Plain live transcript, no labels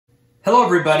Hello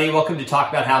everybody, welcome to Talk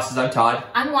About Houses. I'm Todd.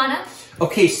 I'm Oana.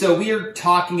 Okay, so we are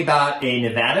talking about a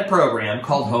Nevada program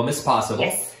called Home is Possible.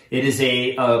 Yes. It is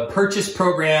a purchase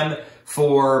program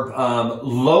for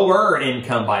lower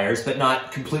income buyers, but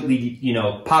not completely,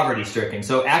 poverty stricken.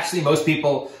 So actually most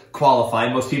people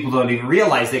qualify. Most people don't even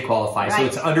realize they qualify. Right. So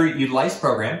it's an underutilized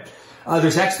program.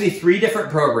 There's actually 3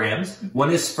 different programs. One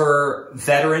is for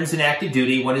veterans and active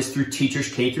duty. One is through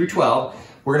teachers K through 12.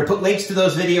 We're going to put links to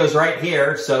those videos right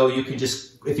here, so you can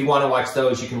just, if you want to watch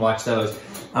those, you can watch those.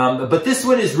 But this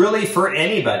one is really for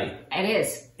anybody. It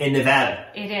is. In Nevada.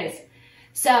 It is.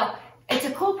 So it's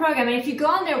a cool program. And if you go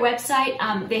on their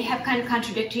website, they have kind of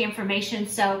contradictory information.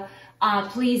 So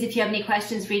please, if you have any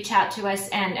questions, reach out to us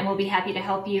and we'll be happy to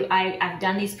help you. I've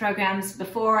done these programs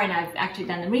before and I've actually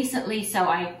done them recently, so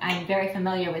I'm very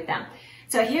familiar with them.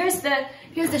 So here's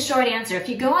the short answer. If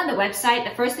you go on the website,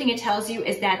 the first thing it tells you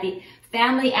is that the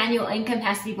family annual income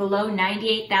has to be below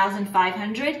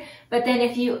 $98,500. But then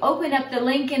if you open up the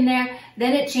link in there,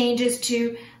 then it changes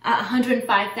to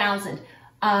 $105,000.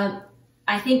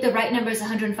 I think the right number is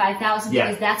 $105,000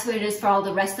 because that's what it is for all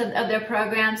the rest of their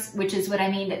programs, which is what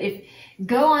I mean. That if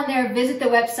go on there, visit the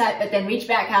website, but then reach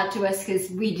back out to us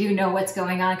because we do know what's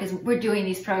going on because we're doing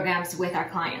these programs with our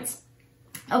clients.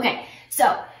 Okay,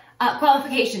 so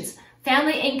qualifications.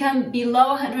 Family income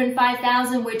below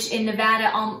 $105,000, which in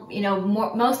Nevada,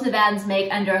 most Nevadans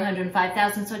make under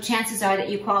 $105,000, so chances are that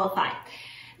you qualify.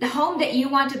 The home that you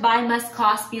want to buy must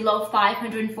cost below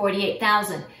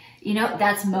 $548,000.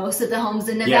 That's most of the homes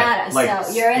in Nevada, so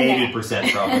you're in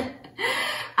 80%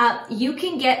 probably. You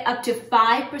can get up to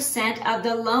 5% of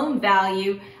the loan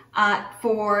value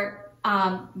for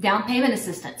down payment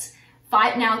assistance.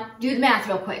 Now, do the math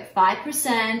real quick.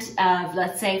 5% of,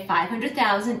 let's say,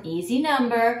 $500,000, easy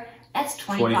number, that's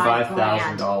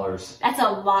 $25,000. That's a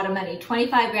lot of money.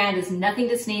 25 grand is nothing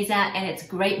to sneeze at, and it's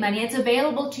great money. It's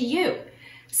available to you.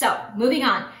 So, moving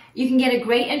on. You can get a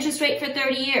great interest rate for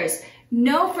 30 years.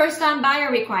 No first-time buyer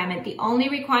requirement. The only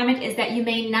requirement is that you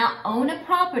may not own a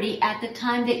property at the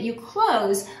time that you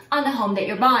close on the home that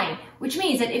you're buying, which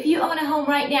means that if you own a home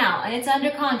right now and it's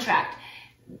under contract,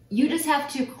 you just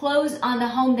have to close on the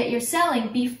home that you're selling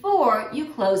before you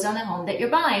close on the home that you're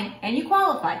buying, and you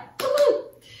qualify. Woo-hoo!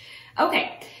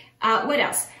 Okay, what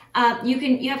else?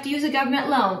 You have to use a government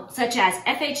loan, such as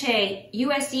FHA,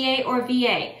 USDA, or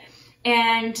VA.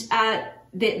 And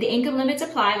the income limits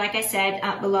apply, like I said,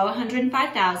 below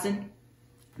 $105,000.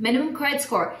 Minimum credit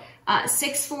score,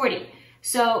 640.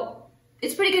 So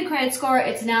it's pretty good credit score.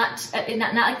 It's not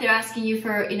like they're asking you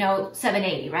for,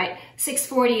 780, right?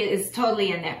 640 is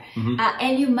totally in there. Mm-hmm.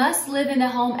 And you must live in the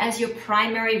home as your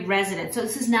primary residence. So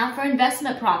this is not for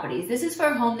investment properties. This is for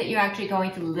a home that you're actually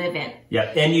going to live in.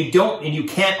 Yeah, and you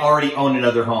can't already own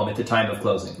another home at the time of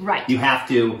closing. Right. You have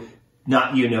to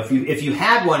if you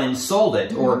had one and sold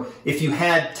it, mm-hmm. or if you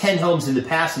had 10 homes in the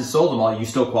past and sold them all, you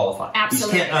still qualify.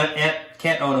 Absolutely. You just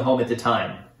can't own a home at the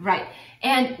time. Right.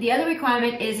 And the other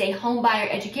requirement is a home buyer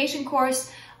education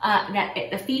course.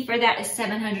 The fee for that is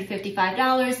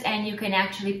 $755, and you can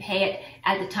actually pay it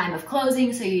at the time of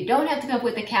closing, so you don't have to come up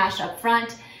with the cash up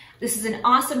front. This is an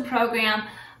awesome program.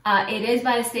 It is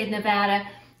by the state of Nevada.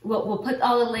 We'll put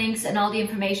all the links and all the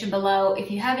information below. If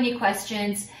you have any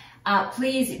questions,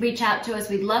 please reach out to us.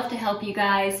 We'd love to help you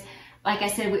guys. Like I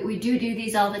said, we do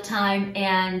these all the time,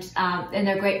 and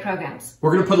they're great programs.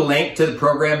 We're going to put a link to the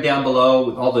program down below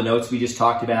with all the notes we just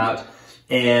talked about,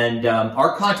 and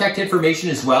our contact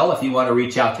information as well. If you want to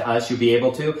reach out to us, you'll be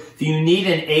able to. If you need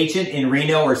an agent in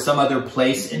Reno or some other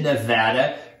place in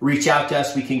Nevada, reach out to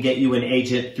us. We can get you an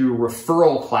agent through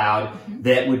Referral Cloud mm-hmm.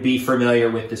 that would be familiar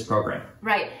with this program.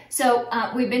 Right. So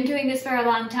we've been doing this for a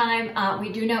long time.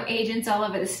 We do know agents all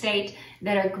over the state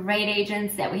that are great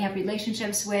agents that we have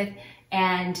relationships with,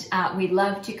 and we'd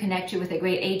love to connect you with a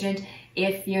great agent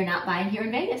if you're not buying here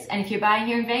in Vegas. And if you're buying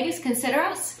here in Vegas, consider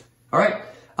us. All right.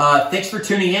 Thanks for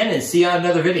tuning in, and see you on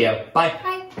another video. Bye. Bye.